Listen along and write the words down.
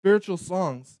spiritual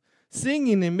songs,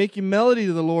 singing and making melody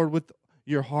to the Lord with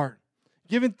your heart,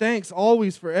 giving thanks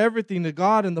always for everything to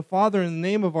God and the Father in the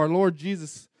name of our Lord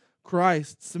Jesus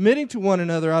Christ, submitting to one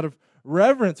another out of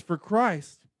reverence for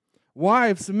Christ.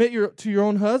 Wives, submit to your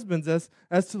own husbands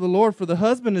as to the Lord, for the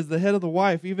husband is the head of the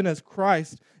wife, even as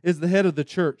Christ is the head of the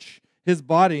church, his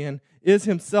body, and is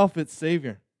himself its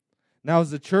Savior. Now, as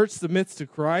the church submits to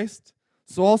Christ,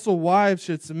 so also wives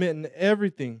should submit in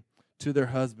everything to their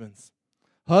husbands.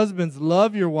 Husbands,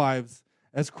 love your wives,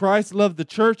 as Christ loved the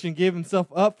church and gave himself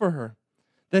up for her,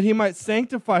 that he might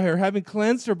sanctify her, having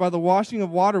cleansed her by the washing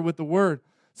of water with the word,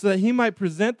 so that he might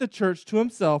present the church to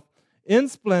himself in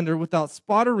splendor, without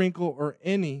spot or wrinkle or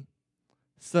any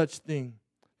such thing,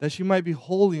 that she might be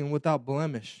holy and without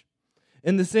blemish.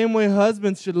 In the same way,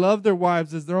 husbands should love their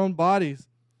wives as their own bodies.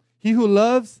 He who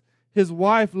loves his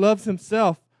wife loves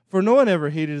himself, for no one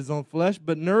ever hated his own flesh,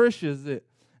 but nourishes it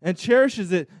and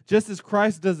cherishes it, just as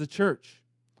Christ does the church,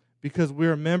 because we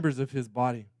are members of his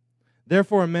body.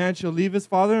 Therefore, a man shall leave his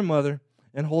father and mother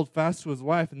and hold fast to his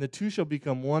wife, and the two shall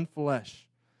become one flesh.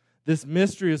 This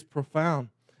mystery is profound,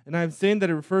 and I am saying that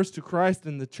it refers to Christ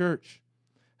and the church.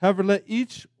 However, let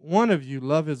each one of you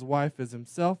love his wife as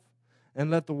himself, and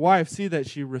let the wife see that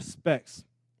she respects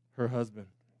her husband.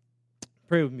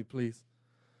 Pray with me, please.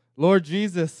 Lord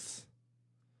Jesus,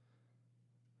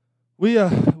 we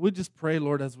just pray,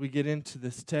 Lord, as we get into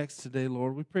this text today,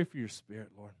 Lord. We pray for your Spirit,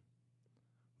 Lord.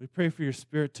 We pray for your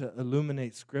Spirit to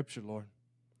illuminate Scripture, Lord,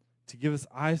 to give us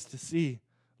eyes to see,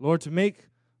 Lord, to make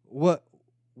what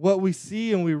we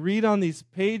see and we read on these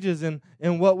pages and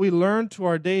what we learn to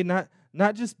our day, not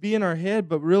just be in our head,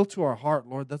 but real to our heart,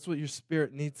 Lord. That's what your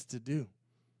Spirit needs to do,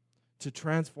 to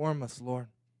transform us, Lord,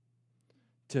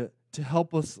 to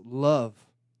help us love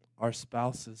our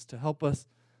spouses, to help us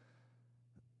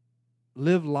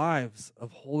live lives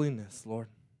of holiness, Lord,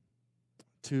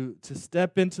 to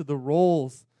step into the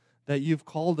roles that you've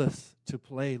called us to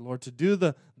play, Lord, to do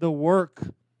the work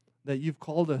that you've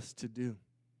called us to do.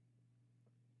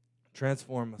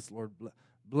 Transform us, Lord.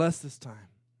 Bless this time.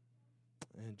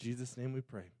 In Jesus' name we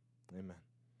pray. Amen.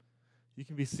 You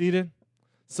can be seated.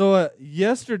 So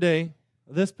yesterday,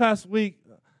 this past week,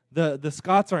 the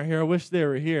Scotts aren't here. I wish they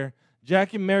were here.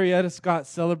 Jack and Marietta Scott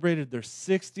celebrated their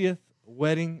 60th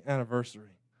wedding anniversary.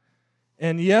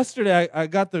 And yesterday, I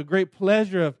got the great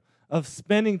pleasure of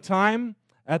spending time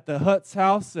at the Hutt's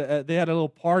house. They had a little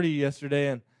party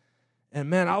yesterday, and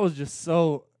man, I was just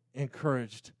so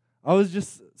encouraged. I was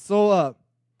just so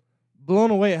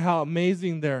blown away at how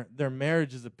amazing their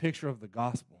marriage is a picture of the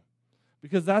gospel.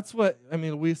 Because that's what,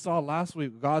 we saw last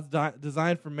week, God's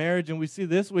design for marriage, and we see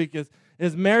this week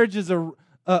is marriage is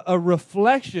a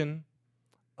reflection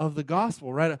of the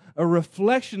gospel, right? A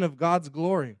reflection of God's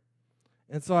glory.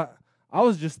 And so I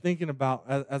was just thinking about,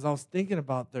 as I was thinking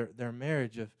about their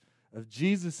marriage, of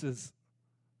Jesus'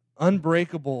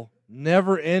 unbreakable,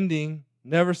 never-ending,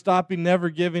 never stopping, never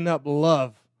giving up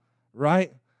love,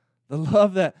 right? The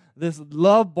love this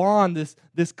love bond,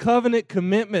 this covenant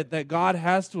commitment that God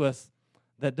has to us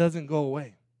that doesn't go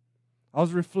away. I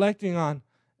was reflecting on,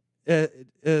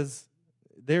 as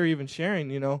they're even sharing,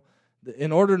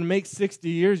 in order to make 60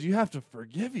 years, you have to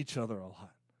forgive each other a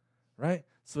lot, right?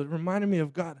 So it reminded me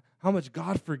of God, how much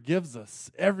God forgives us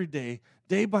every day,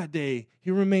 day by day. He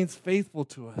remains faithful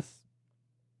to us,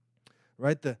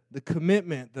 right? The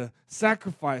commitment, the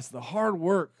sacrifice, the hard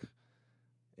work,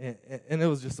 and it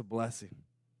was just a blessing.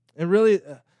 And really,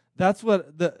 that's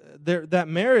what that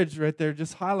marriage right there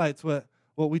just highlights what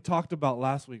we talked about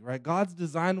last week, right? God's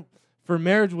design for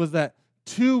marriage was that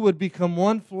two would become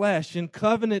one flesh in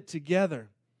covenant together,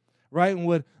 right? And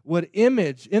would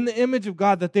image, in the image of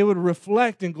God, that they would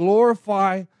reflect and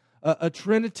glorify a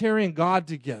Trinitarian God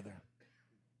together,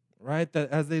 right?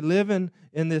 That as they live in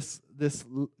this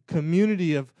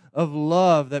community of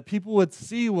love, that people would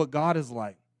see what God is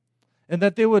like, and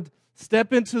that they would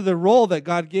step into the role that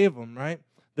God gave them, right?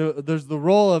 There's the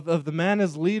role of the man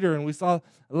as leader, and we saw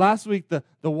last week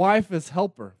the wife as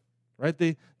helper, right?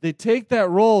 They take that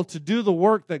role to do the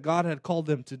work that God had called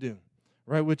them to do,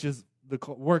 right? Which is the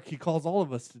work he calls all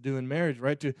of us to do in marriage,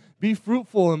 right? To be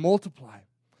fruitful and multiply.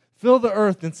 Fill the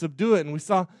earth and subdue it. And we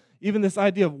saw even this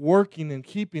idea of working and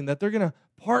keeping, that they're going to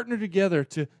partner together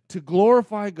to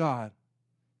glorify God,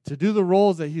 to do the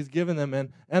roles that he's given them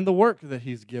and the work that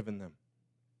he's given them.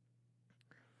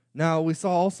 Now, we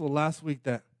saw also last week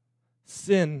that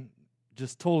sin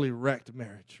just totally wrecked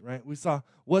marriage, right? We saw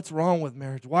what's wrong with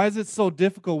marriage. Why is it so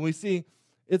difficult? We see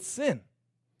it's sin.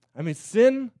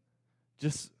 Sin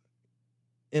just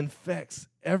infects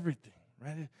everything,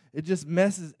 right? It just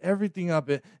messes everything up.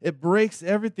 It breaks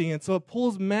everything. And so it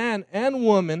pulls man and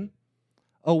woman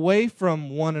away from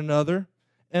one another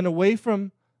and away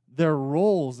from their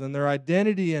roles and their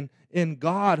identity in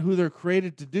God, who they're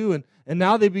created to do. And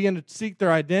now they begin to seek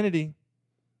their identity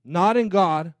not in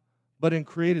God, but in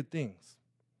created things.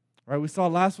 Right? We saw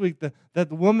last week that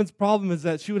the woman's problem is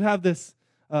that she would have this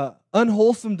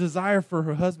unwholesome desire for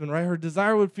her husband. Right? Her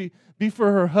desire would be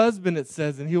for her husband, it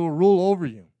says, and he will rule over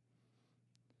you.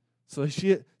 So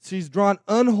she's drawn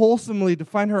unwholesomely to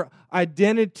find her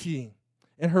identity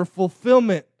and her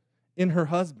fulfillment in her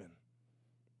husband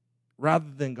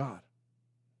rather than God.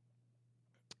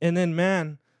 And then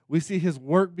man, we see his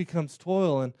work becomes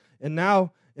toil. And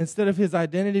now, instead of his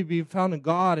identity being found in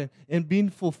God and being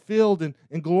fulfilled and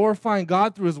glorifying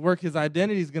God through his work, his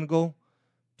identity is going to go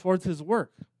towards his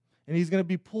work. And he's going to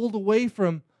be pulled away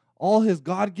from all his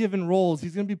God-given roles.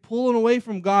 He's going to be pulling away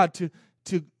from God to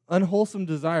unwholesome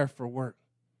desire for work.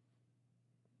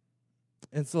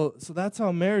 And so that's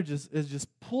how marriage is just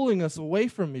pulling us away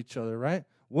from each other, right?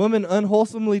 Woman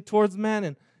unwholesomely towards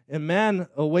man, and man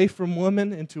away from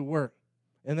woman into work.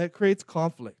 And that creates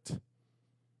conflict.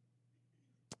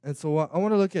 And so I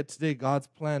want to look at today God's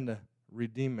plan to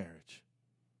redeem marriage,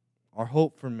 our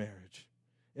hope for marriage.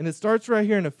 And it starts right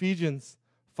here in Ephesians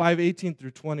 5:18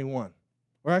 through 21.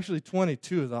 Or actually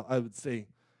 22, I would say.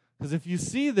 Because if you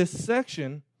see this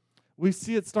section, we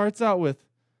see it starts out with,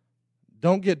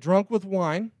 don't get drunk with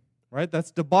wine, right?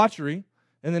 That's debauchery.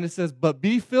 And then it says, but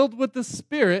be filled with the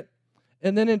Spirit.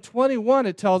 And then in 21,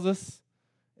 it tells us,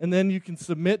 and then you can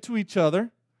submit to each other.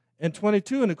 And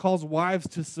 22, and it calls wives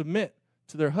to submit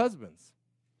to their husbands.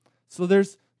 So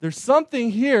there's something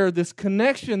here, this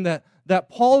connection that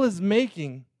Paul is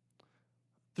making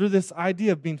through this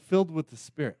idea of being filled with the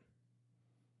Spirit,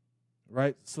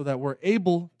 right? So that we're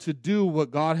able to do what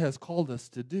God has called us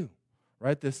to do,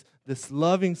 right? This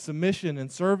loving submission and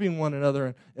serving one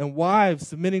another, and wives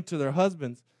submitting to their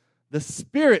husbands. The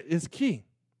Spirit is key.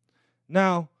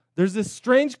 Now, there's this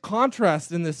strange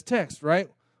contrast in this text, right?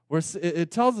 Where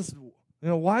it tells us,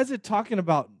 why is it talking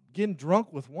about getting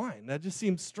drunk with wine? That just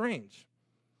seems strange.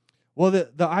 Well,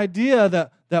 the idea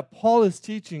that Paul is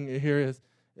teaching here is,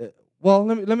 well,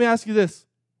 let me ask you this.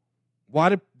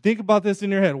 Think about this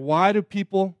in your head. Why do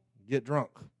people get drunk?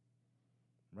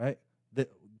 Right?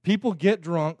 People get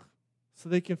drunk so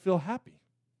they can feel happy.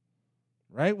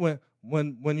 Right?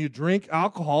 When you drink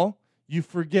alcohol, you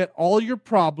forget all your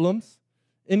problems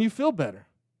and you feel better.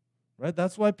 Right?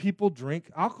 That's why people drink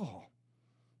alcohol.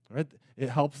 Right? It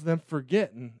helps them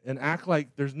forget and act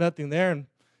like there's nothing there. And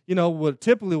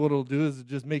typically what it'll do is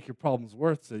just make your problems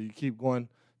worse, so you keep going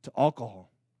to alcohol.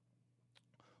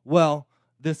 Well,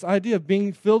 this idea of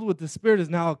being filled with the Spirit is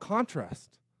now a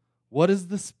contrast. What does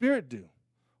the Spirit do?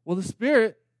 Well, the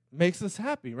Spirit makes us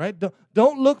happy, right?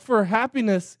 Don't look for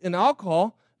happiness in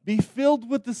alcohol. Be filled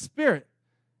with the Spirit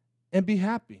and be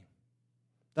happy.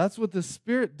 That's what the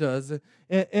Spirit does.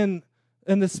 And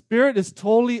the Spirit is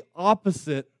totally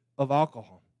opposite of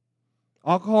alcohol.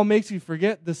 Alcohol makes you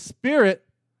forget. The Spirit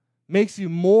makes you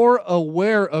more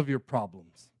aware of your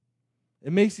problems.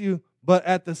 It makes you, but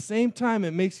at the same time,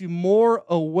 it makes you more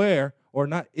aware, or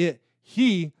not it,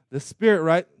 He, the Spirit,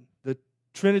 right? The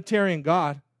Trinitarian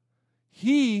God,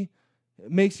 He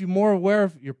makes you more aware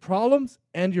of your problems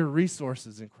and your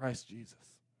resources in Christ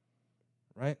Jesus,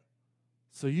 right?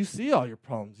 So you see all your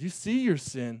problems. You see your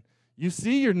sin. You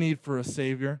see your need for a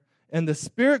Savior. And the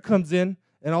Spirit comes in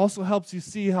and also helps you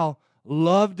see how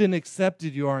loved and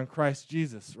accepted you are in Christ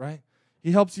Jesus, right?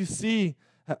 He helps you see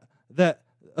that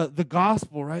the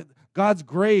gospel, right? God's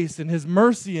grace and His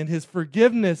mercy and His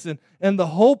forgiveness and the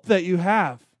hope that you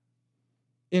have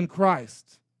in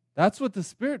Christ. That's what the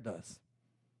Spirit does.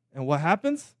 And what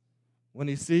happens when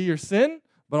you see your sin,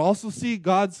 but also see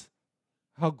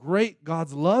how great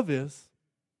God's love is?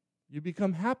 You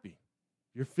become happy.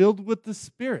 You're filled with the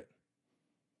Spirit,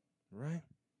 right?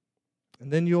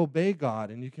 And then you obey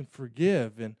God, and you can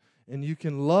forgive, and you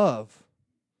can love.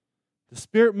 The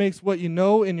Spirit makes what you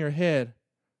know in your head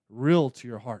real to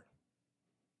your heart,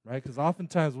 right? Because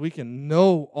oftentimes we can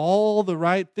know all the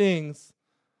right things,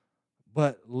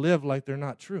 but live like they're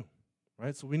not true,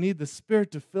 right? So we need the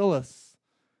Spirit to fill us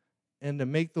and to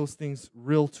make those things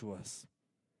real to us.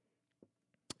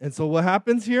 And so what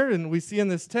happens here, and we see in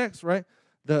this text, right?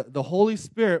 The Holy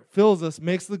Spirit fills us,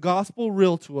 makes the gospel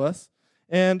real to us,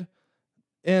 and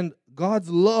God's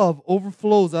love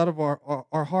overflows out of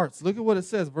our hearts. Look at what it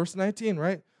says, verse 19,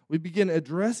 right? We begin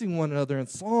addressing one another in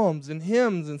psalms and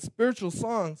hymns and spiritual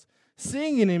songs,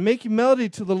 singing and making melody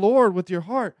to the Lord with your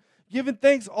heart, giving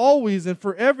thanks always and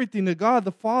for everything to God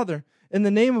the Father in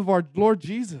the name of our Lord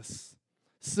Jesus,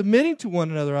 submitting to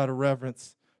one another out of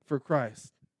reverence for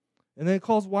Christ. And then it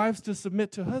calls wives to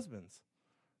submit to husbands,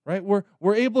 right?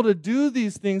 We're able to do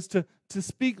these things to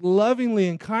speak lovingly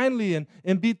and kindly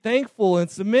and be thankful and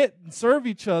submit and serve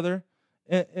each other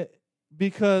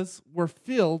because we're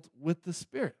filled with the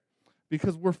Spirit,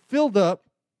 because we're filled up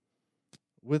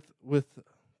with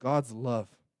God's love.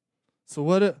 So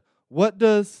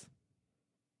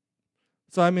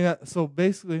so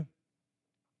basically,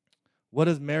 what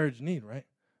does marriage need, right?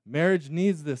 Marriage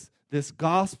needs this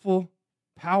gospel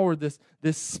power, this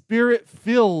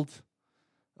Spirit-filled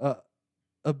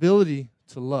ability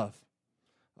to love.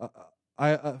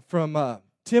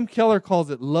 Tim Keller calls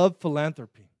it love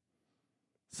philanthropy.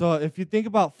 So if you think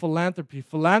about philanthropy,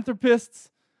 philanthropists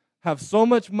have so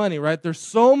much money, right? There's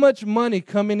so much money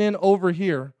coming in over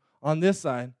here on this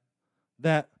side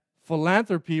that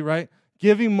philanthropy, right,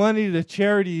 giving money to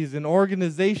charities and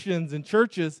organizations and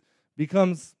churches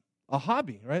becomes a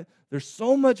hobby, right? There's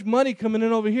so much money coming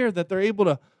in over here that they're able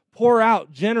to pour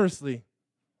out generously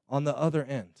on the other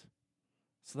end.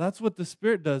 So that's what the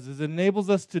Spirit does, is it enables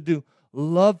us to do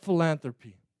love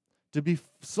philanthropy, to be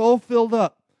so filled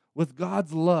up with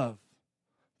God's love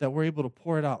that we're able to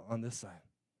pour it out on this side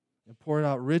and pour it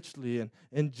out richly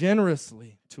and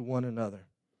generously to one another.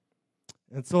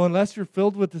 And so unless you're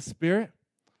filled with the Spirit,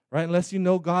 right, unless you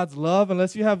know God's love,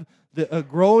 unless you have a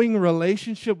growing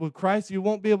relationship with Christ, you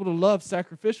won't be able to love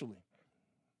sacrificially,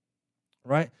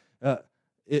 right?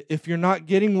 If you're not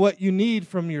getting what you need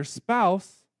from your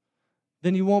spouse,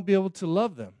 then you won't be able to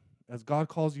love them as God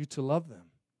calls you to love them,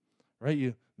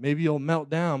 right? Maybe you'll melt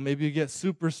down. Maybe you get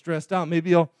super stressed out. Maybe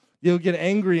you'll get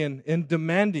angry and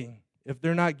demanding if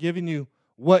they're not giving you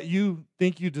what you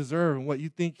think you deserve and what you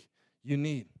think you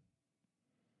need.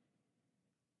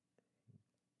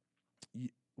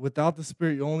 Without the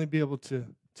Spirit, you'll only be able to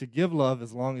give love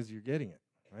as long as you're getting it,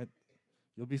 right?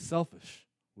 You'll be selfish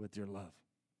with your love.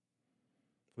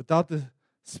 Without the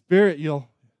Spirit,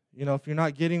 if you're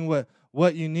not getting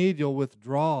what you need, you'll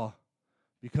withdraw,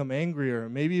 become angrier,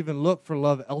 and maybe even look for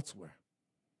love elsewhere.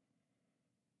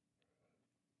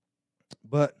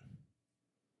 But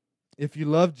if you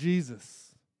love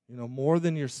Jesus, more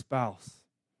than your spouse,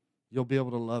 you'll be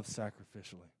able to love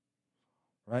sacrificially,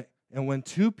 right? And when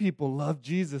two people love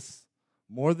Jesus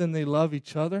more than they love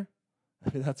each other,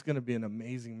 that's going to be an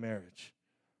amazing marriage,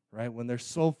 right? When they're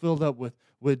so filled up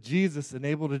with Jesus and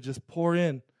able to just pour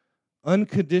in,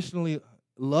 unconditionally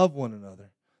love one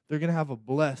another, they're going to have a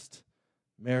blessed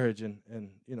marriage. And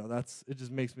it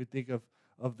just makes me think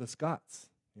of the Scots.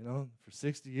 For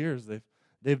 60 years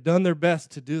they've done their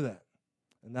best to do that,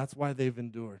 and that's why they've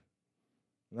endured.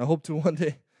 And I hope to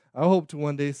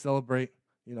one day celebrate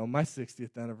my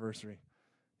 60th anniversary.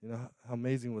 How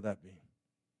amazing would that be?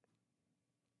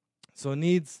 So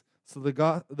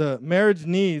the marriage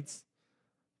needs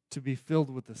to be filled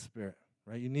with the Spirit,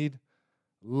 right? You need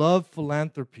love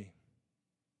philanthropy.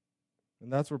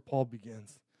 And that's where Paul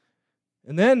begins.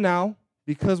 And then now,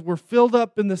 because we're filled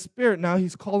up in the Spirit, now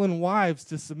he's calling wives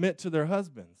to submit to their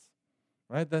husbands,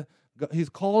 right? He's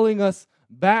calling us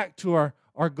back to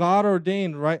our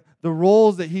God-ordained, right? The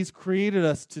roles that he's created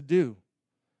us to do.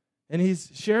 And he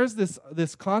shares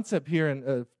this concept here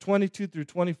in 22 through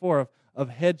 24 of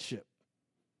headship.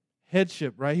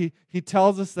 Headship, right? He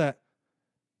tells us that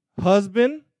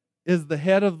husband is the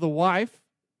head of the wife,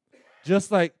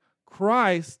 just like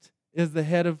Christ is the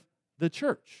head of the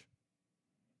church.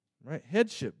 Right?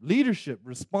 Headship, leadership,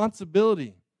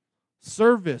 responsibility,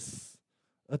 service,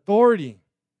 authority.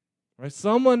 Right?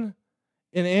 Someone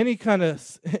in any kind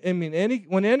of,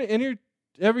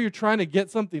 whenever you're trying to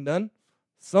get something done,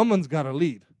 someone's got to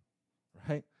lead,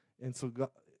 right? And so God,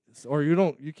 or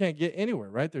you can't get anywhere,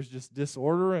 right? There's just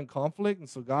disorder and conflict, and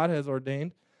so God has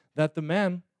ordained that the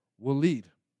man will lead.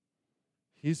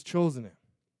 He's chosen it.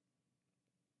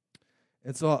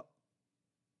 And so,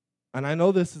 and I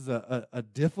know this is a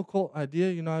difficult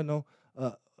idea. I know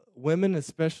women,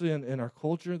 especially in our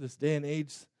culture, this day and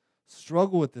age,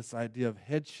 struggle with this idea of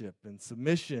headship and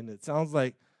submission. It sounds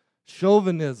like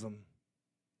chauvinism,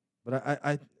 but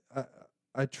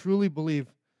I truly believe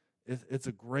it's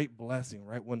a great blessing,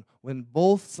 right? When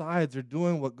both sides are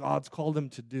doing what God's called them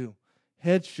to do,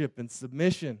 headship and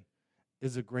submission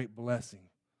is a great blessing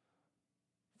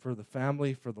for the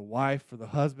family, for the wife, for the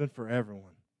husband, for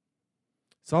everyone.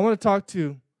 So I want to talk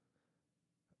to,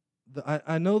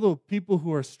 I know the people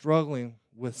who are struggling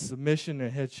with submission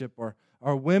and headship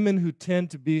are women who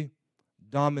tend to be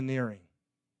domineering,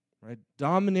 right?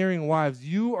 Domineering wives.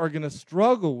 You are going to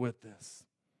struggle with this.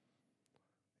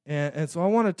 And so I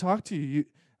want to talk to you.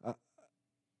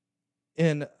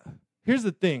 And here's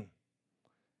the thing.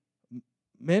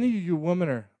 Many of you women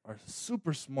are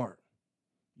super smart.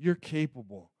 You're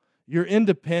capable. You're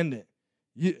independent.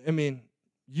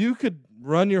 you could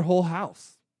run your whole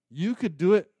house. You could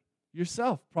do it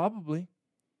yourself, probably.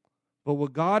 But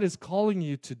what God is calling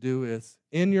you to do is,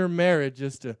 in your marriage,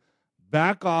 is to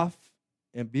back off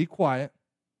and be quiet,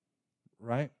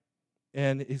 right?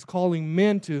 And he's calling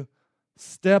men to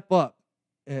step up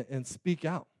and speak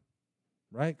out,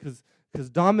 right? Because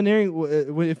domineering,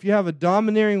 if you have a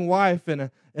domineering wife and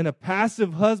a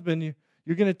passive husband,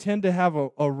 you're going to tend to have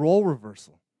a role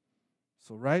reversal.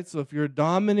 So, right? So if you're a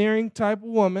domineering type of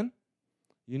woman,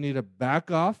 you need to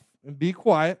back off and be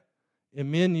quiet.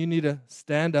 And men, you need to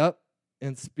stand up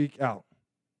and speak out.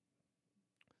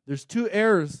 There's two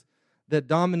errors that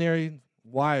domineering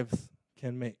wives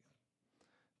can make.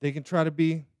 They can try to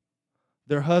be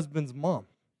their husband's mom,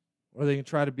 or they can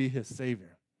try to be his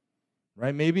savior,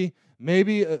 right? Maybe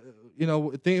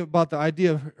think about the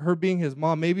idea of her being his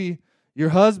mom. Maybe your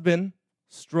husband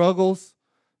struggles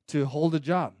to hold a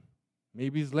job.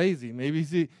 Maybe he's lazy.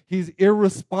 Maybe he's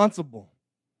irresponsible.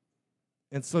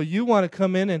 And so you want to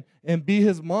come in and be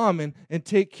his mom and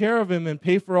take care of him and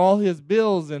pay for all his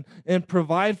bills and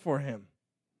provide for him.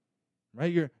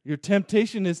 Right? Your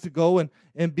temptation is to go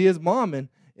and be his mom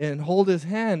and hold his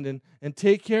hand and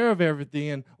take care of everything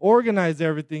and organize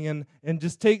everything and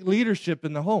just take leadership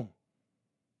in the home.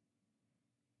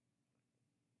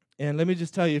 And let me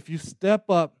just tell you, if you step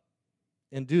up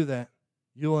and do that,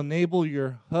 you'll enable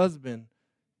your husband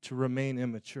to remain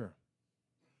immature.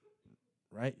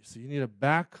 Right? So you need to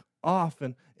back off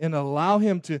and allow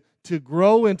him to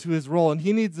grow into his role. And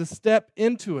he needs to step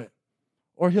into it,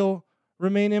 or he'll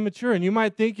remain immature. And you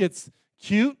might think it's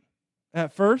cute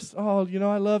at first. Oh,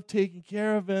 I love taking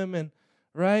care of him. And,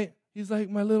 right? He's like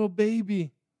my little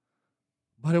baby.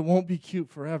 But it won't be cute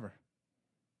forever.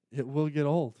 It will get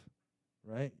old.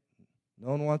 Right? No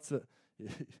one wants to.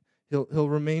 He'll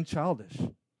remain childish.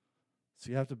 So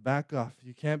you have to back off.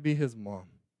 You can't be his mom.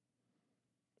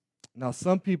 Now,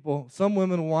 some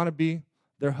women want to be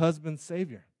their husband's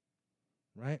savior,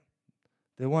 right?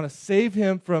 They want to save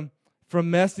him from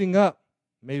messing up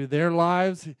maybe their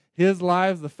lives, his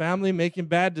lives, the family, making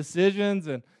bad decisions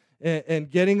and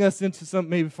getting us into some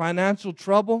maybe financial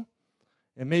trouble,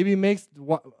 and maybe makes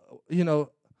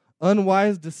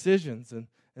unwise decisions.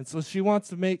 And so she wants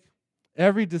to make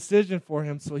every decision for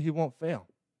him so he won't fail,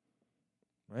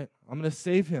 right? I'm going to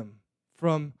save him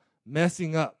from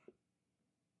messing up.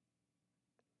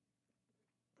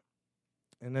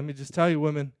 And let me just tell you,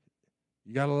 women,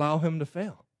 you got to allow him to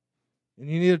fail. And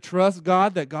you need to trust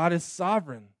God that God is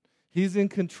sovereign. He's in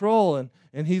control,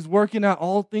 and he's working out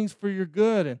all things for your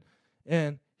good.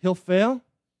 And he'll fail,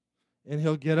 and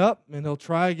he'll get up, and he'll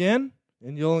try again,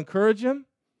 and you'll encourage him,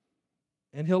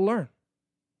 and he'll learn.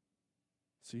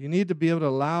 So you need to be able to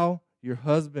allow your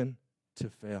husband to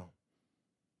fail.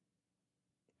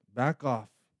 Back off.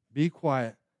 Be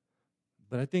quiet.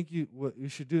 But I think what you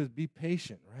should do is be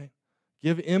patient, right?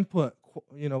 Give input,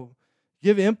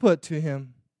 to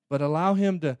him, but allow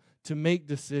him to make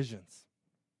decisions,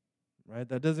 right?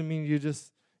 That doesn't mean you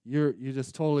just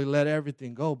totally let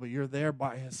everything go, but you're there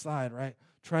by his side, right?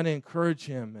 Trying to encourage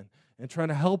him and trying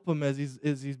to help him as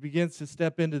he begins to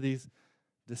step into these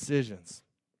decisions.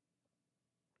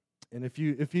 And if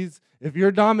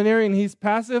you're domineering and he's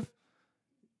passive,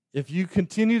 if you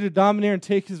continue to domineer and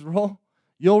take his role,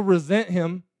 you'll resent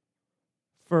him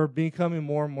for becoming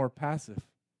more and more passive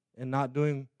and not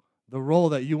doing the role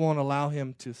that you won't allow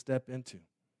him to step into.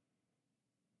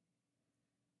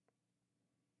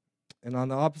 And on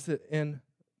the opposite end,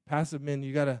 passive men,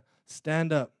 you got to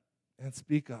stand up and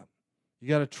speak up. You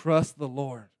got to trust the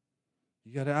Lord.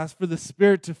 You got to ask for the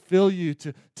Spirit to fill you,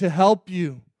 to help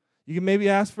you. You can maybe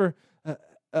ask for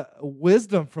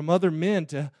wisdom from other men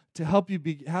to help you.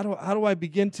 How do I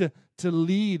begin to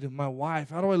lead my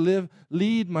wife? How do I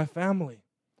lead my family?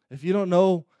 If you don't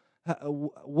know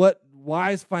what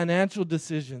wise financial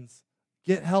decisions,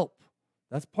 get help.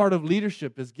 That's part of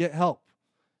leadership, is get help.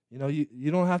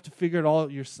 You don't have to figure it all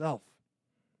out yourself.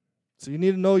 So you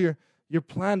need to know your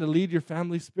plan to lead your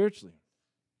family spiritually.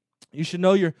 You should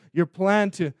know your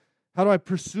plan to, how do I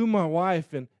pursue my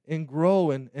wife and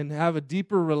grow and have a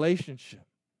deeper relationship,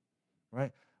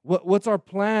 right? What's our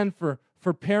plan for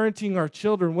parenting our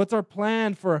children? What's our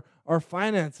plan for our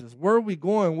finances? Where are we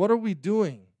going? What are we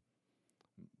doing?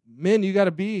 Men, you got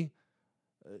to be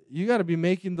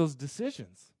making those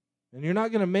decisions. And you're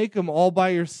not going to make them all by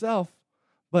yourself,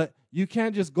 but you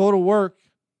can't just go to work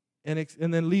and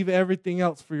then leave everything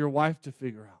else for your wife to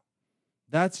figure out.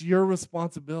 That's your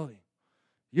responsibility.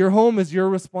 Your home is your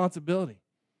responsibility,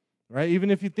 right?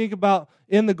 Even if you think about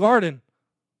in the garden,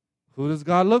 who does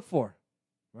God look for,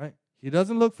 right? He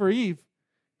doesn't look for Eve.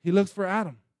 He looks for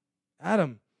Adam.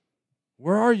 Adam,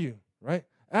 where are you, right?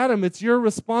 Adam, it's your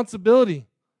responsibility.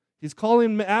 He's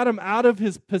calling Adam out of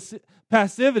his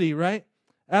passivity, right?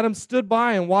 Adam stood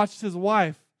by and watched his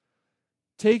wife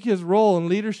take his role in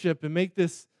leadership and make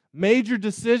this major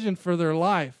decision for their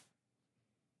life,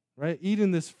 right?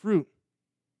 Eating this fruit.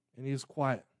 And he was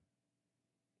quiet.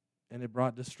 And it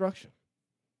brought destruction.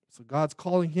 So God's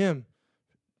calling him,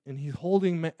 and he's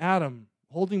holding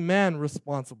man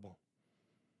responsible.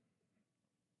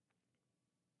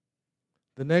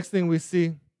 The next thing we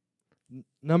see,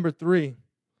 number 3,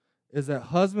 is that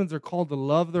husbands are called to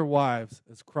love their wives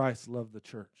as Christ loved the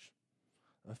church.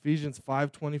 Ephesians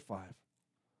 5:25.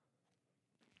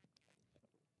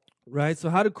 Right? So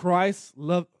how did Christ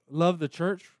love the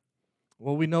church?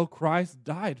 Well, we know Christ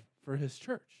died for his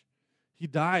church. He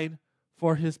died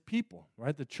for his people,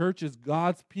 right? The church is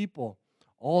God's people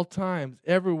all times,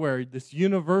 everywhere. This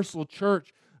universal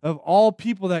church of all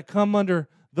people that come under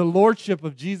the lordship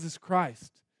of Jesus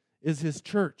Christ is his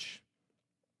church.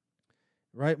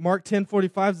 Right? Mark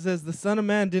 10:45 says, the Son of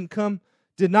Man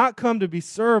did not come to be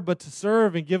served, but to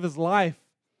serve and give his life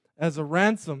as a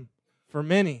ransom for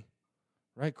many.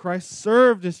 Right? Christ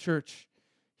served his church.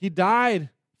 He died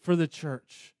for the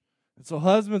church. And so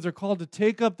husbands are called to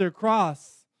take up their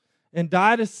cross and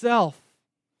die to self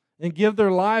and give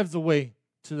their lives away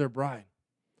to their bride.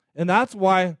 And that's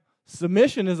why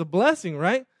submission is a blessing,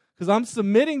 right? Because I'm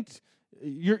submitting,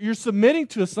 you're submitting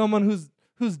to someone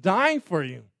who's dying for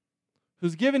you,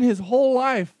 who's given his whole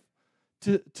life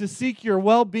to seek your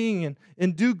well-being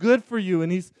and do good for you,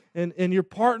 and you're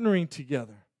partnering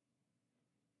together.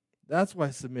 That's why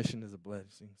submission is a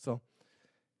blessing. So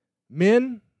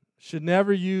men should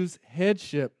never use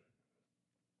headship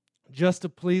just to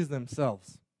please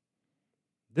themselves.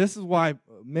 This is why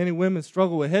many women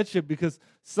struggle with headship, because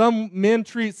some men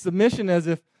treat submission as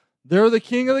if they're the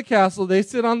king of the castle, they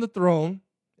sit on the throne,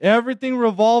 everything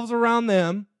revolves around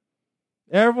them,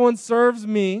 everyone serves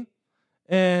me,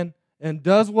 and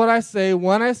does what I say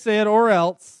when I say it or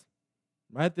else.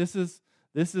 Right? This is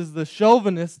the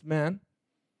chauvinist man.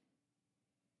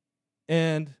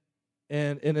 And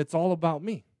it's all about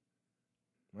me.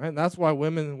 Right? And that's why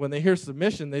women, when they hear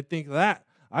submission, they think that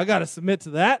I got to submit to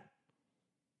that.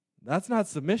 That's not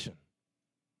submission.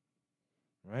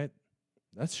 Right?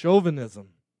 That's chauvinism.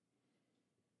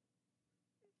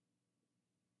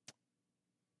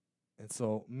 And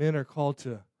so men are called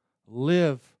to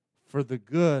live for the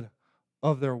good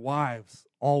of their wives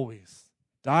always.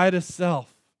 Die to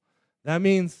self. That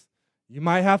means you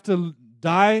might have to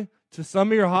die to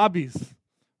some of your hobbies,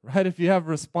 right? If you have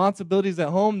responsibilities at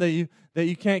home that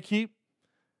you can't keep,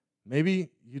 maybe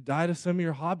you die to some of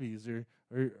your hobbies, or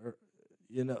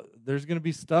there's going to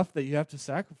be stuff that you have to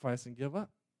sacrifice and give up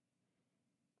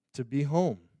to be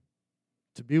home,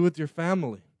 to be with your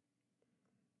family.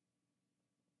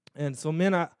 And so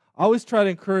men, I always try to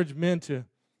encourage men to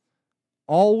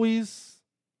always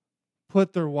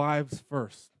put their wives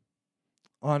first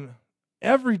on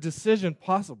every decision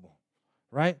possible,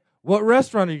 right? What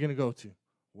restaurant are you going to go to?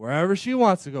 Wherever she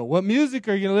wants to go. What music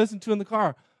are you going to listen to in the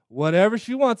car? Whatever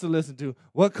she wants to listen to.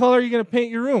 What color are you going to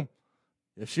paint your room?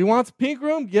 If she wants a pink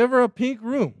room, give her a pink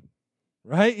room,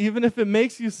 right? Even if it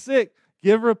makes you sick,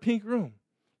 give her a pink room.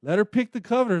 Let her pick the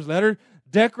covers. Let her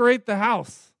decorate the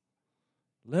house.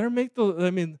 Let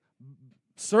her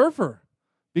serve her.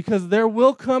 Because there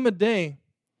will come a day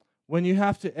when you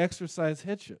have to exercise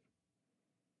headship.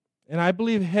 And I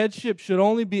believe headship should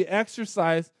only be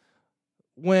exercised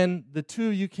when the two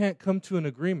of you can't come to an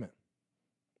agreement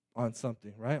on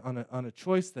something, right? On a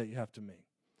choice that you have to make.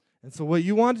 And so what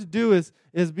you want to do is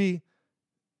be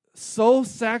so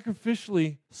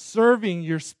sacrificially serving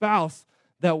your spouse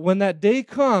that when that day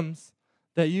comes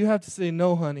that you have to say,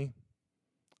 no, honey,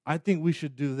 I think we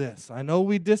should do this. I know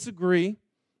we disagree,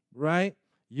 right?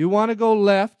 You want to go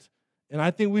left, and I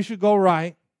think we should go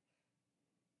right.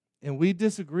 And we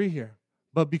disagree here.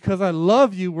 But because I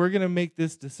love you, we're going to make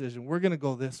this decision. We're going to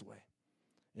go this way.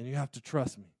 And you have to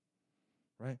trust me.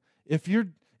 Right? If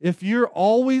you're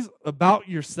always about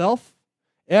yourself,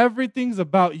 everything's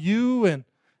about you and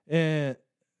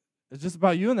it's just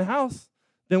about you in the house,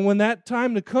 then when that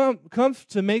time comes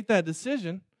to make that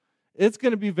decision, it's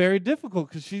going to be very difficult,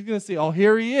 because she's going to say, oh,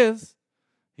 here he is.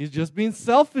 He's just being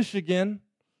selfish again.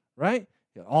 Right?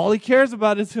 All he cares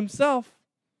about is himself.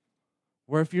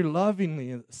 Where if you're lovingly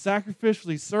and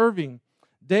sacrificially serving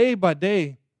day by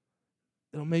day,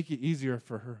 it'll make it easier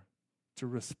for her to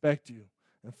respect you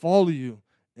and follow you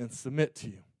and submit to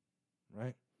you,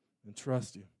 right? And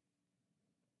trust you.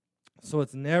 So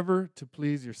it's never to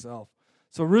please yourself.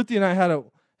 So Ruthie and I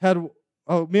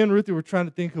me and Ruthie were trying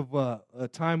to think of a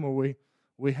time where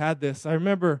we had this. I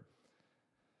remember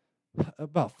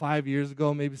about 5 years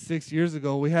ago, maybe 6 years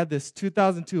ago, we had this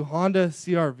 2002 Honda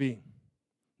CR-V.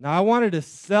 Now, I wanted to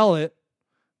sell it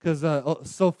because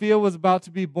Sophia was about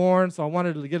to be born, so I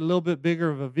wanted to get a little bit bigger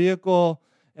of a vehicle,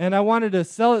 and I wanted to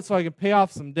sell it so I could pay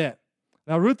off some debt.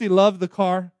 Now, Ruthie loved the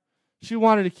car. She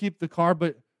wanted to keep the car,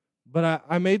 but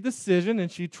I made the decision,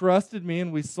 and she trusted me,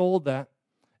 and we sold that.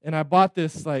 And I bought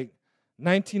this,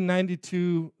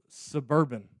 1992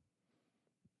 Suburban.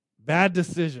 Bad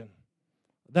decision.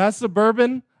 That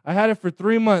Suburban, I had it for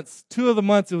 3 months. 2 of the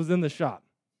months it was in the shop,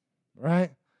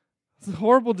 right? It's a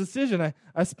horrible decision.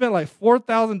 I spent like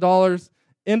 $4,000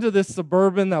 into this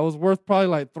Suburban that was worth probably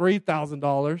like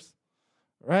 $3,000,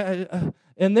 right?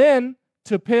 And then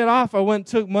to pay it off, I went and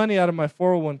took money out of my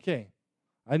 401k.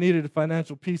 I needed a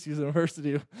financial peace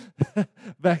university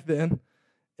back then.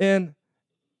 And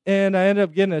I ended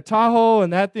up getting a Tahoe,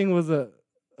 and that thing was a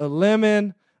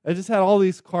lemon. I just had all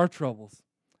these car troubles.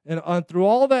 And through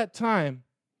all that time,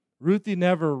 Ruthie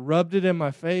never rubbed it in my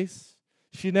face.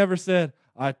 She never said,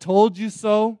 "I told you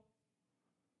so."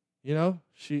 You know,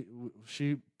 she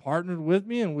partnered with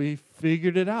me, and we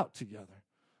figured it out together.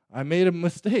 I made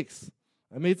mistakes.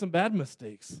 I made some bad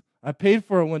mistakes. I paid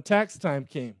for it when tax time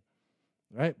came,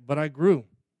 right? But I grew.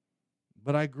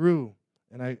 And I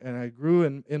grew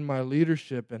in my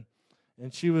leadership,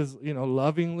 and she was,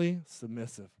 lovingly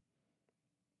submissive.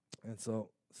 And so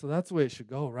that's the way it should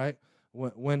go, right?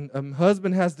 When a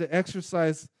husband has to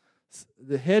exercise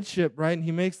the headship, right, and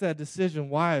he makes that decision,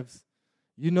 wives,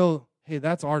 hey,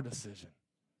 that's our decision,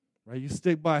 right? You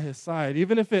stick by his side.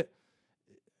 Even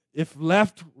if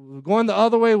left, going the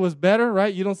other way was better,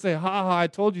 right? You don't say, ha, I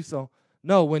told you so.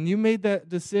 No, when you made that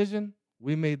decision,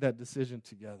 we made that decision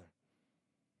together.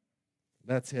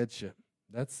 That's headship.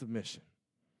 That's submission.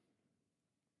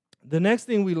 The next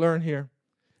thing we learn here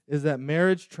is that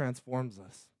marriage transforms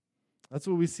us. That's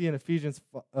what we see in Ephesians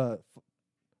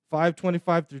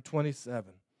 5:25 through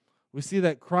 27. We see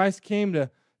that Christ came to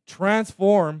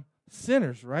transform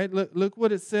sinners, right? Look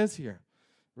what it says here,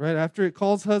 right? After it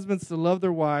calls husbands to love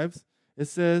their wives, it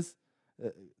says,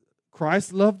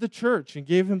 Christ loved the church and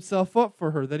gave himself up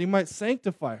for her that he might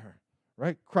sanctify her,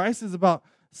 right? Christ is about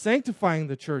sanctifying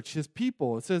the church, his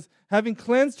people. It says, having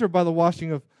cleansed her by the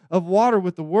washing of water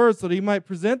with the word, so that he might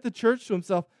present the church to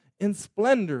himself in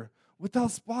splendor,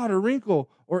 without spot or wrinkle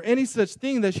or any such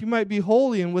thing, that she might be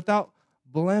holy and without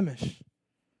blemish.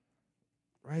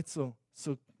 Right? So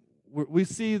we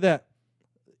see that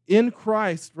in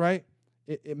Christ, right?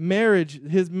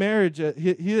 His marriage,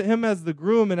 him as the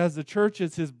groom and as the church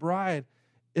as his bride,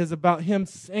 is about him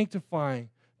sanctifying,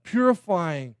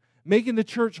 purifying, making the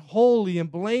church holy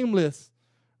and blameless.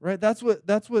 Right? That's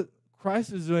what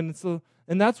Christ is doing.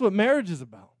 And that's what marriage is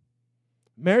about.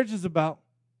 Marriage is about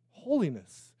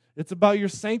holiness. It's about your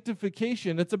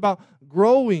sanctification. It's about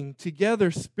growing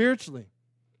together spiritually.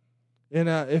 And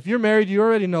if you're married, you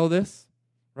already know this,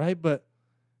 right? But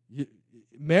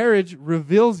marriage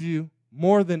reveals you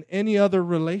more than any other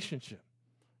relationship.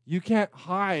 You can't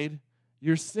hide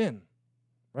your sin,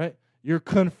 right? You're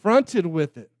confronted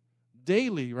with it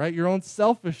daily, right? Your own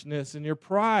selfishness and your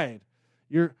pride.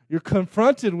 You're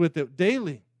confronted with it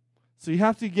daily. So you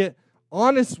have to get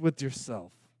honest with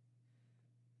yourself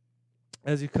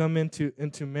as you come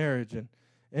into marriage.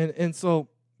 And so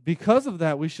because of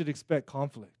that, we should expect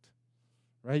conflict,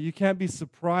 right? You can't be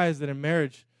surprised that in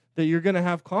marriage that you're going to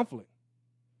have conflict.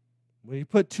 When you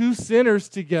put two sinners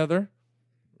together,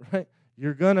 right,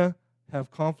 you're going to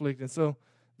have conflict. And so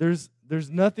there's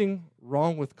nothing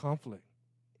wrong with conflict,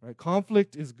 right?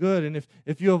 Conflict is good. And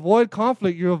if you avoid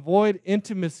conflict, you avoid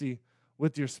intimacy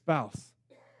with your spouse.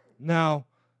 Now,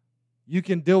 you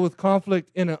can deal with conflict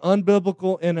in an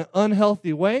unbiblical, in an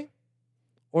unhealthy way,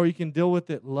 or you can deal with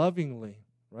it lovingly,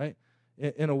 right?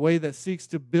 In a way that seeks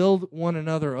to build one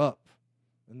another up.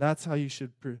 And that's how you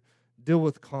should deal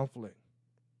with conflict.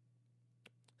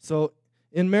 So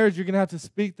in marriage, you're going to have to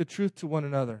speak the truth to one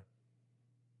another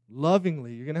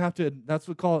lovingly. You're going to have to, that's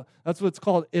what's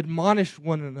called admonish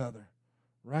one another,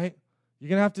 right? You're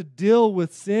going to have to deal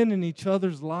with sin in each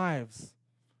other's lives,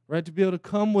 right? To be able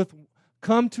to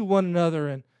come to one another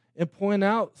and point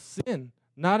out sin,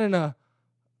 not in a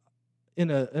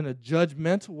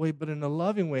judgmental way, but in a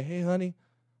loving way. Hey, honey,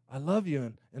 I love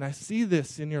you, and I see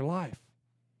this in your life.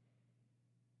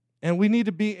 And we need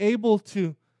to be able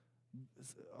to,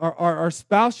 our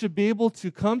spouse should be able to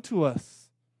come to us,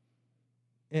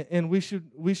 and we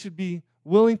should be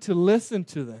willing to listen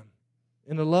to them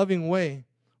in a loving way.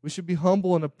 We should be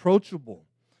humble and approachable,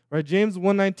 right? James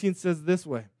 1:19 says this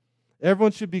way: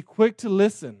 everyone should be quick to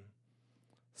listen,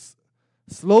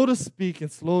 slow to speak,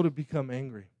 and slow to become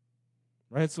angry,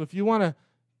 right? So if you want to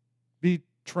be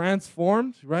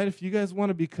transformed, right? If you guys want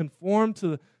to be conformed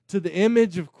to the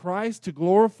image of Christ, to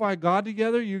glorify God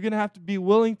together, you're going to have to be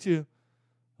willing to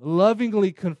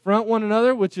lovingly confront one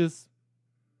another, which is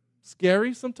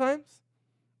scary sometimes,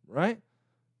 right?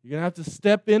 You're going to have to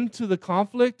step into the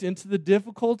conflict, into the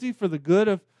difficulty for the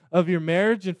good of your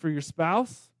marriage and for your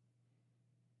spouse.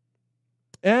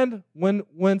 And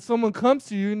when someone comes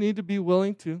to you, you need to be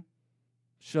willing to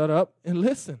shut up and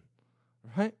listen,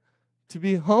 right? To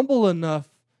be humble enough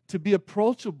to be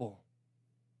approachable.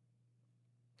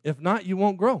 If not, you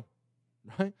won't grow,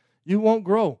 right? You won't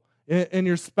grow. And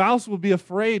your spouse will be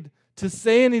afraid to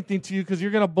say anything to you because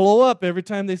you're going to blow up every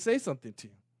time they say something to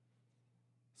you.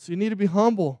 So you need to be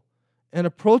humble and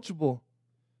approachable.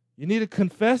 You need to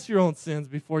confess your own sins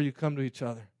before you come to each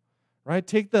other, right?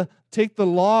 Take the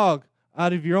log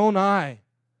out of your own eye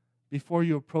before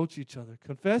you approach each other.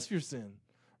 Confess your sin.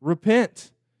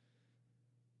 Repent.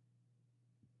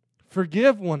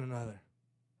 Forgive one another,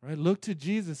 right? Look to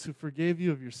Jesus who forgave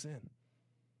you of your sin.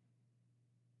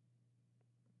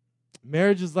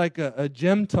 Marriage is like a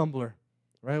gem tumbler,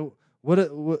 right?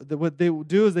 What they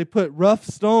do is they put rough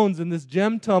stones in this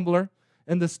gem tumbler,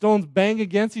 and the stones bang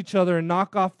against each other and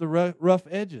knock off the rough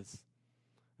edges.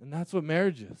 And that's what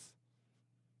marriage is.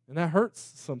 And that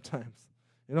hurts sometimes.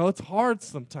 You know, it's hard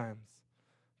sometimes.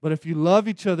 But if you love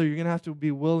each other, you're going to have to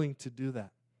be willing to do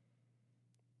that.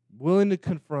 Willing to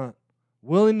confront,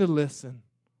 willing to listen,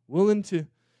 willing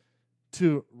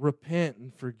to repent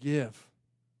and forgive.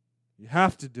 You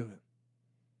have to do it.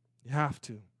 You have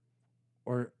to.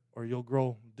 Or you'll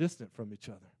grow distant from each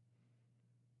other.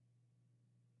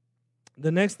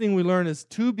 The next thing we learn is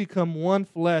two become one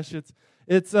flesh.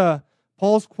 It's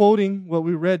Paul's quoting what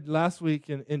we read last week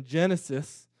in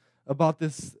Genesis about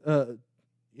this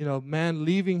man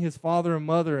leaving his father and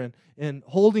mother and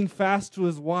holding fast to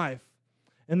his wife.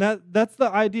 And that's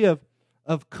the idea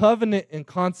of covenant and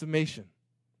consummation.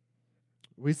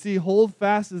 We see hold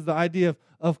fast is the idea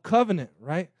of covenant,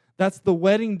 right? That's the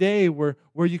wedding day where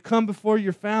you come before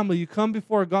your family, you come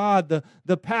before God,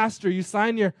 the pastor, you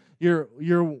sign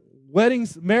your wedding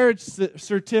marriage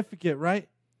certificate, right?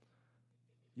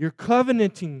 You're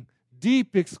covenanting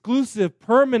deep, exclusive,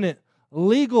 permanent,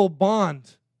 legal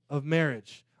bond of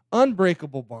marriage,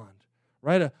 unbreakable bond,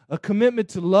 right? A commitment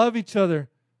to love each other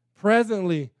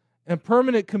presently and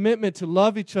permanent commitment to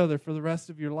love each other for the rest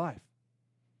of your life.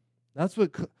 That's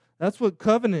what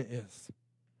covenant is.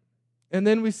 And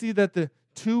then we see that the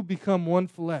two become one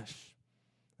flesh.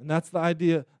 And that's the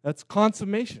idea, that's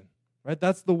consummation, right?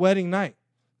 That's the wedding night.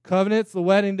 Covenant's the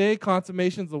wedding day,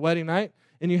 consummation's the wedding night,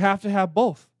 and you have to have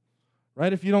both,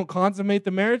 right? If you don't consummate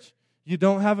the marriage, you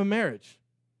don't have a marriage.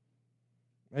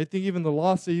 I think even the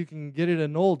law says you can get it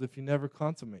annulled if you never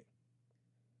consummate.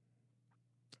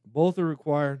 Both are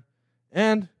required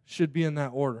and should be in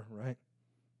that order, right?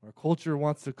 Our culture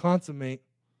wants to consummate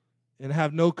and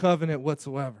have no covenant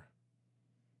whatsoever.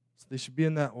 So they should be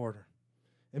in that order.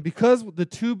 And because the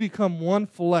two become one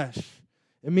flesh,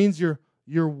 it means you're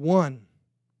one,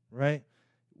 right?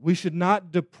 We should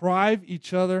not deprive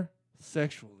each other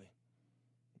sexually.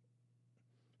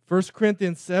 1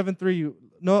 Corinthians 7:3.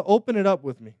 No, open it up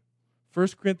with me. 1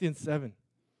 Corinthians 7.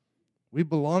 We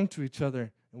belong to each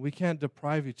other, and we can't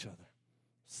deprive each other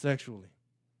sexually.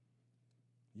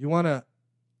 You want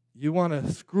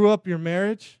to screw up your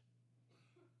marriage?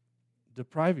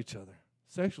 Deprive each other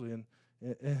sexually,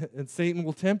 and Satan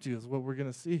will tempt you, is what we're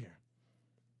going to see here.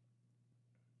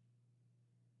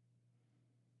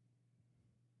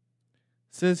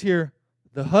 It says here,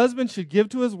 the husband should give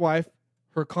to his wife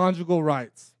her conjugal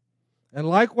rights, and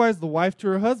likewise the wife to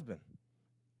her husband.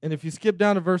 And if you skip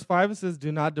down to verse 5, it says,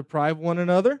 do not deprive one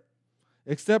another,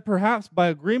 except perhaps by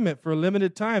agreement for a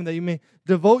limited time, that you may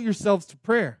devote yourselves to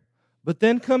prayer. But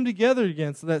then come together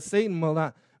again, so that Satan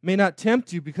may not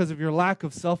tempt you because of your lack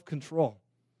of self-control.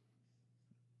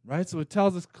 Right? So it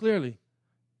tells us clearly,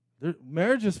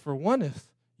 marriage is for oneness.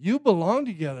 You belong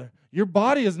together. Your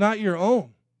body is not your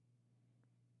own.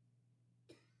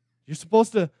 You're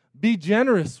supposed to be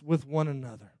generous with one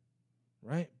another.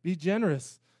 Right? Be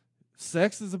generous.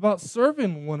 Sex is about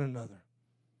serving one another.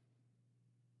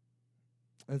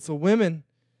 And so women,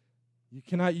 you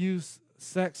cannot use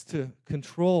sex to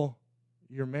control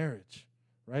your marriage,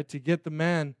 right? To get the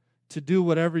man to do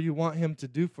whatever you want him to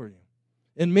do for you.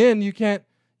 And men, you can't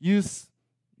use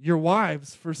your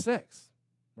wives for sex,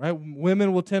 right?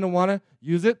 Women will tend to want to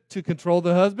use it to control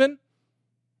the husband,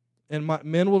 and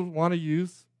men will want to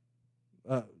use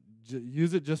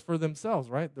it just for themselves,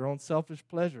 right? Their own selfish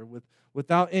pleasure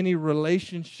without any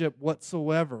relationship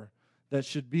whatsoever that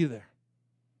should be there.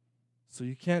 So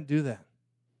you can't do that,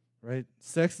 right?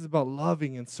 Sex is about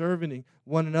loving and serving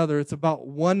one another. It's about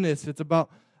oneness. It's about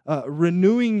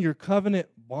renewing your covenant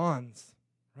bonds,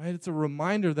 right? It's a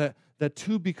reminder that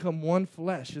two become one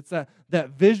flesh. It's that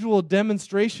visual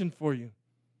demonstration for you.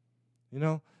 You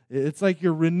know, it's like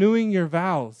you're renewing your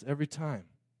vows every time.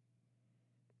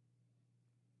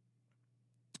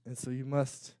 And so you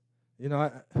must,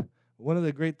 one of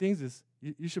the great things is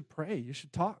you should pray. You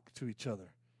should talk to each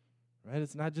other, right?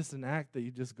 It's not just an act that you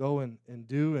just go and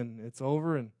do and it's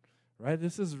over. And right,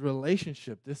 this is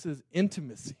relationship. This is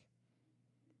intimacy.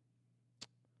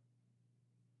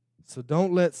 So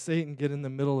don't let Satan get in the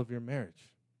middle of your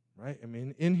marriage, right? I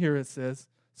mean, in here it says,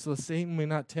 so Satan may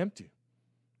not tempt you.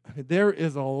 I mean, there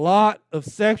is a lot of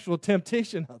sexual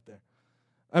temptation out there.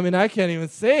 I mean, I can't even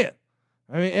say it.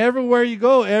 I mean, everywhere you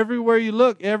go, everywhere you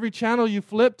look, every channel you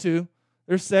flip to,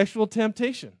 there's sexual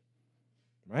temptation,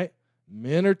 right?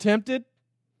 Men are tempted.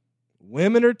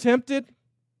 Women are tempted.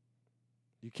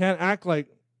 You can't act like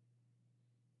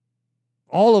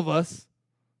all of us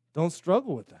don't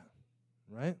struggle with that,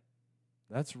 right?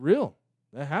 That's real.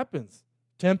 That happens.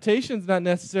 Temptation's not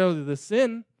necessarily the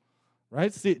sin,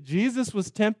 right? See, Jesus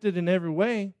was tempted in every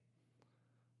way,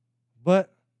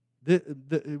 but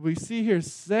we see here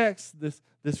sex,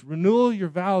 this renewal of your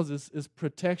vows is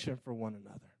protection for one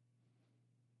another.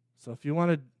 So if you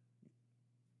want to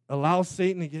allow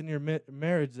Satan to get in your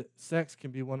marriage, sex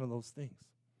can be one of those things.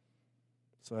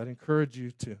 So I'd encourage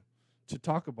you to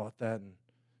talk about that and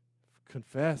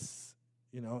confess,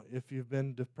 if you've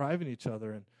been depriving each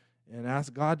other and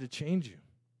ask God to change you.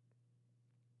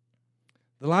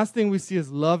 The last thing we see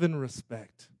is love and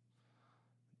respect.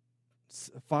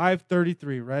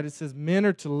 5:33, right? It says men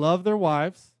are to love their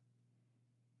wives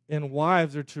and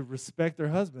wives are to respect their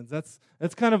husbands.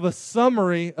 That's kind of a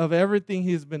summary of everything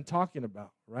he's been talking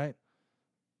about, right?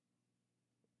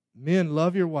 Men,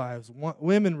 love your wives.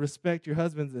 Women, respect your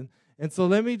husbands. And so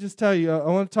let me just tell you, I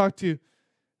want to talk to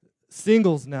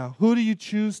singles now. Who do you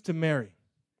choose to marry?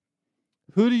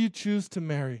 Who do you choose to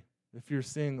marry if you're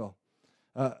single?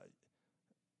 I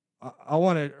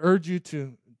want to urge you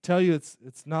to tell you it's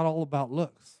not all about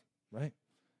looks, right?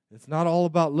 It's not all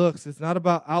about looks. It's not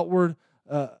about outward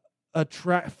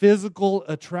physical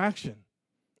attraction,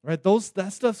 right? That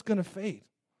stuff's going to fade,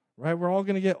 right? We're all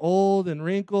going to get old and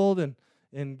wrinkled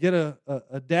and get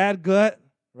a dad gut,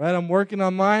 right? I'm working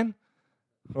on mine,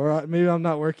 or maybe I'm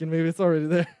not working. Maybe it's already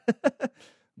there.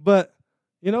 But,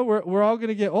 we're all going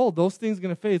to get old. Those things are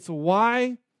going to fade. So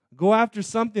why go after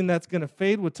something that's going to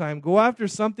fade with time? Go after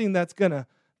something that's going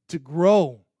to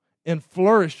grow and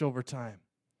flourish over time,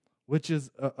 which is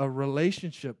a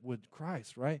relationship with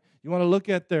Christ, right? You want to look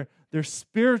at their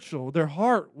spiritual, their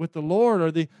heart with the Lord.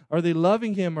 Are they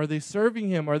loving Him? Are they serving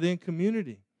Him? Are they in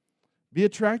community? Be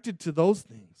attracted to those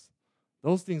things.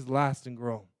 Those things last and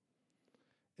grow.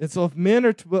 And so if men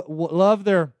are to love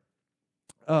their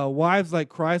wives like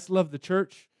Christ loved the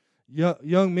church,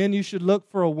 young men, you should look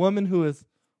for a woman who is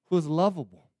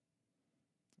lovable,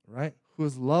 right? Who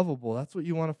is lovable. That's what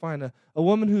you want to find. A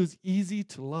woman who's easy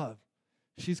to love.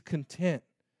 She's content.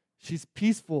 She's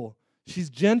peaceful. She's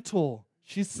gentle.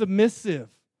 She's submissive.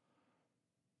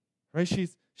 Right?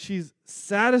 She's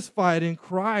satisfied in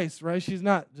Christ, right? She's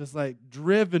not just like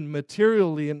driven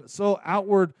materially and so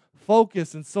outward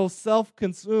focused and so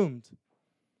self-consumed.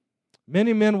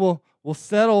 Many men will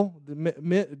settle.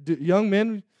 Young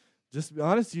men, just to be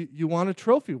honest, you want a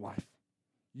trophy wife.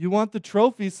 You want the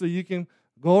trophy so you can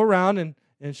go around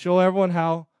and show everyone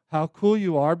how cool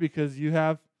you are because you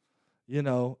have,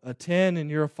 a 10 and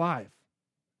you're a 5.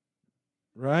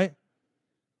 Right?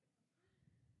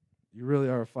 You really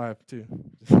are a 5 too.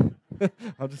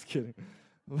 I'm just kidding.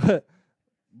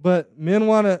 But men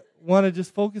want to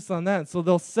just focus on that. And so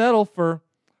they'll settle for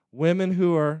women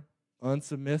who are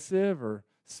unsubmissive or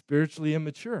spiritually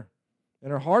immature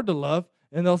and are hard to love.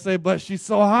 And they'll say, but she's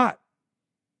so hot.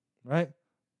 Right?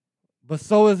 But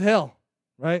so is hell.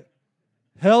 Right?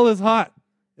 Hell is hot.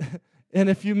 And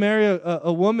if you marry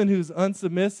a woman who's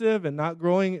unsubmissive and not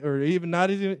growing, or even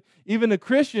a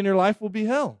Christian, your life will be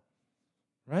hell,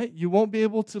 right? You won't be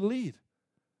able to lead.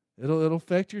 It'll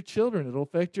affect your children. It'll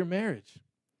affect your marriage.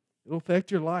 It'll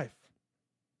affect your life.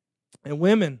 And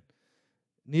women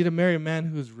need to marry a man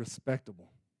who's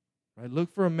respectable, right?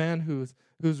 Look for a man who's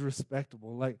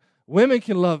respectable. Like, women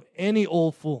can love any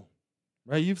old fool,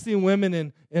 right? You've seen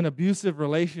women in abusive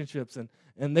relationships,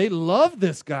 and they love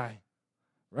this guy,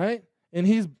 right? And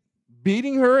he's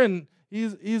beating her, and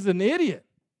he's an idiot.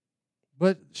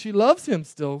 But she loves him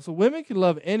still. So women can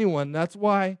love anyone. That's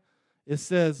why it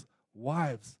says,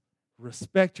 wives,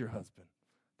 respect your husband.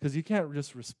 Because you can't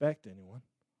just respect anyone,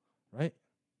 right?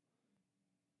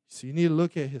 So you need to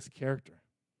look at his character,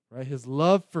 right? His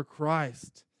love for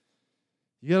Christ.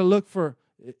 You got to look for,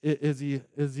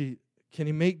 can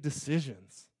he make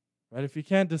decisions, right? If he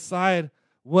can't decide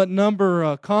what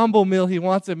number combo meal he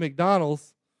wants at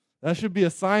McDonald's, that should be a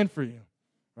sign for you,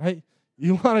 right?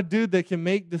 You want a dude that can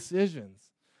make decisions,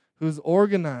 who's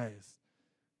organized,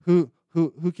 who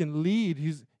can lead.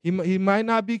 He might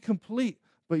not be complete,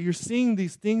 but you're seeing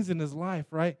these things in his life,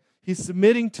 right? He's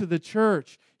submitting to the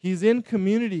church. He's in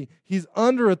community. He's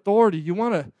under authority.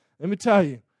 Let me tell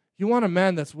you, you want a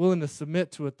man that's willing to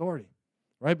submit to authority,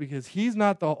 right? Because he's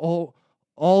not all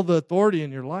the authority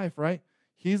in your life, right?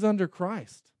 He's under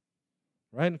Christ,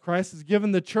 right? And Christ has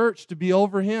given the church to be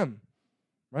over him,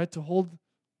 right? To hold,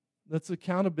 that's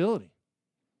accountability.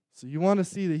 So you want to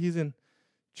see that he's in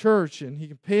church and he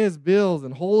can pay his bills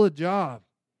and hold a job.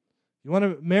 You want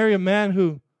to marry a man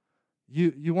who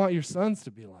you want your sons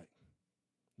to be like,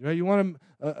 right? You want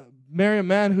to marry a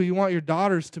man who you want your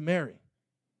daughters to marry.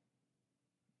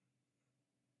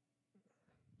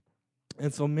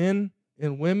 And so men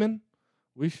and women,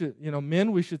 we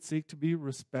should seek to be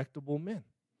respectable men,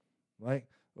 right?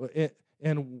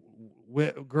 And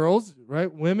girls,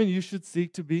 right? Women, you should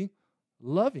seek to be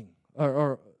loving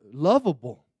or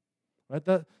lovable, right?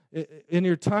 That in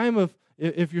your time of,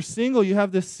 if you're single, you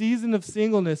have this season of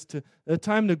singleness, a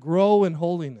time to grow in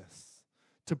holiness,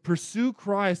 to pursue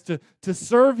Christ, to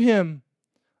serve him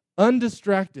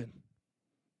undistracted.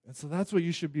 And so that's what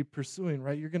you should be pursuing,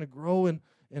 right? You're going to grow in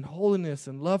holiness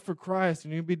and love for Christ,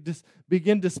 and you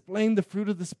begin displaying the fruit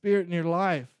of the Spirit in your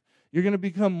life. You're going to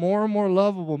become more and more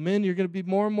lovable. Men, you're going to be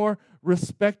more and more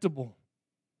respectable.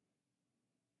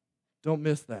 Don't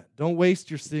miss that. Don't waste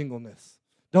your singleness.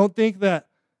 Don't think that,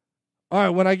 all right,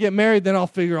 when I get married, then I'll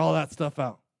figure all that stuff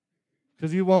out.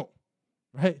 Because you won't,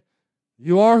 right?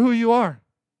 You are who you are.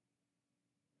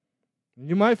 And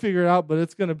you might figure it out, but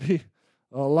it's going to be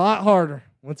a lot harder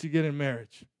once you get in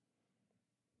marriage.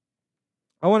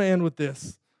 I want to end with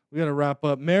this. We got to wrap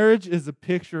up. Marriage is a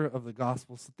picture of the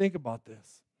gospel. So think about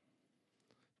this.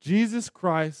 Jesus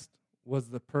Christ was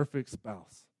the perfect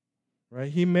spouse,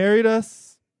 right? He married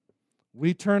us.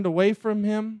 We turned away from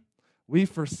him. We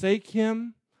forsake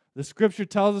him. The scripture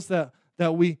tells us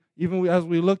that we, even as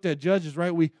we looked at Judges,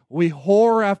 right? We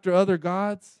whore after other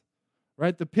gods,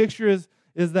 right? The picture is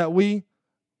that we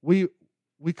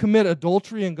commit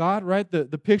adultery in God, right?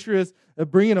 The picture is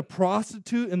bringing a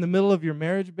prostitute in the middle of your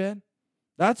marriage bed.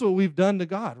 That's what we've done to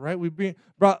God, right? We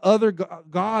brought other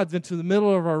gods into the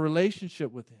middle of our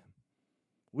relationship with him.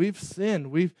 We've sinned.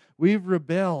 We've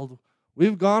rebelled.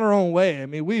 We've gone our own way. I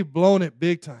mean, we've blown it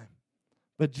big time.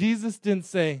 But Jesus didn't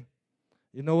say,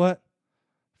 you know what?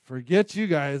 Forget you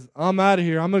guys. I'm out of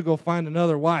here. I'm going to go find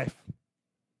another wife.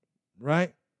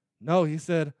 Right? No, he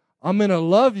said, I'm going to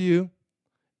love you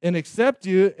and accept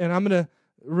you, and I'm going to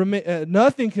remain.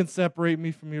 Nothing can separate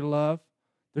me from your love.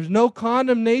 There's no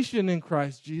condemnation in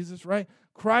Christ Jesus, right?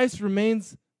 Christ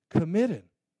remains committed.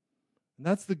 And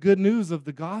that's the good news of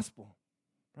the gospel,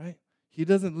 right? He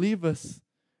doesn't leave us,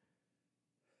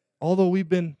 although we've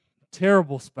been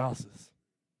terrible spouses,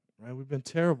 right? We've been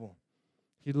terrible.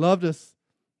 He loved us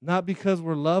not because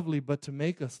we're lovely, but to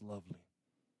make us lovely.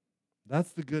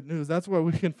 That's the good news. That's where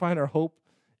we can find our hope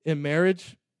in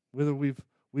marriage, whether we've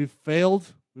failed.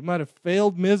 We might have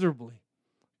failed miserably,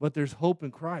 but there's hope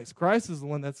in Christ. Christ is the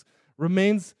one that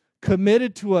remains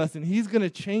committed to us, and he's going to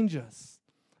change us.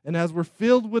 And as we're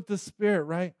filled with the Spirit,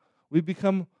 right, we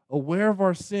become aware of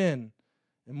our sin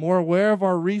and more aware of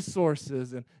our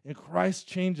resources, and Christ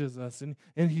changes us,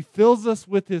 and he fills us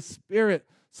with his Spirit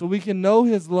so we can know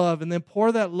his love and then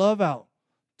pour that love out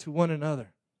to one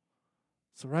another.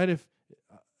 So, right,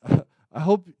 I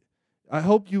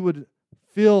hope you would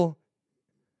feel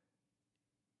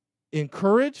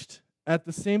encouraged at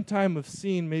the same time of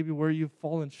seeing maybe where you've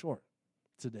fallen short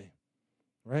today,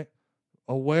 right?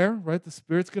 Aware, right? The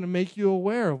Spirit's going to make you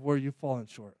aware of where you've fallen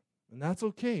short, and that's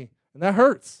okay, and that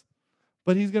hurts,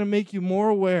 but he's going to make you more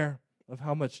aware of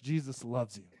how much Jesus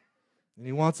loves you, and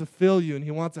he wants to fill you, and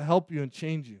he wants to help you and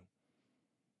change you.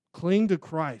 Cling to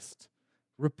Christ.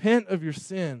 Repent of your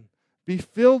sin. Be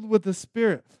filled with the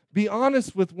Spirit. Be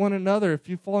honest with one another if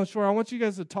you've fallen short. I want you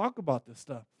guys to talk about this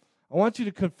stuff. I want you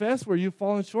to confess where you've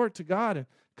fallen short to God and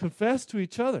confess to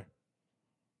each other,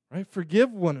 right?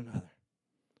 Forgive one another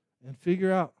and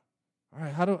figure out, all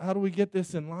right, how do we get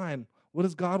this in line? What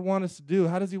does God want us to do?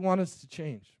 How does he want us to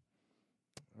change?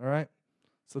 All right?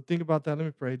 So think about that. Let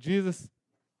me pray. Jesus,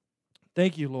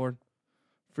 thank you, Lord,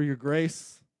 for your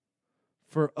grace,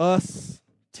 for us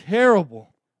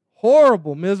terrible,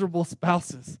 horrible, miserable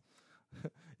spouses.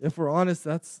 If we're honest,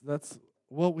 that's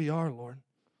what we are, Lord.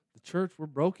 The church, we're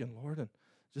broken, Lord. And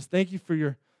Just thank you for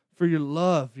your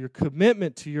love, your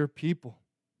commitment to your people.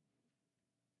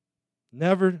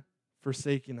 Never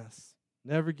forsaking us,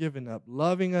 never giving up,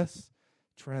 loving us,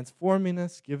 transforming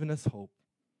us, giving us hope.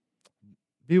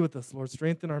 Be with us, Lord.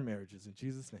 Strengthen our marriages. In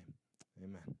Jesus' name,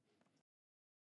 amen.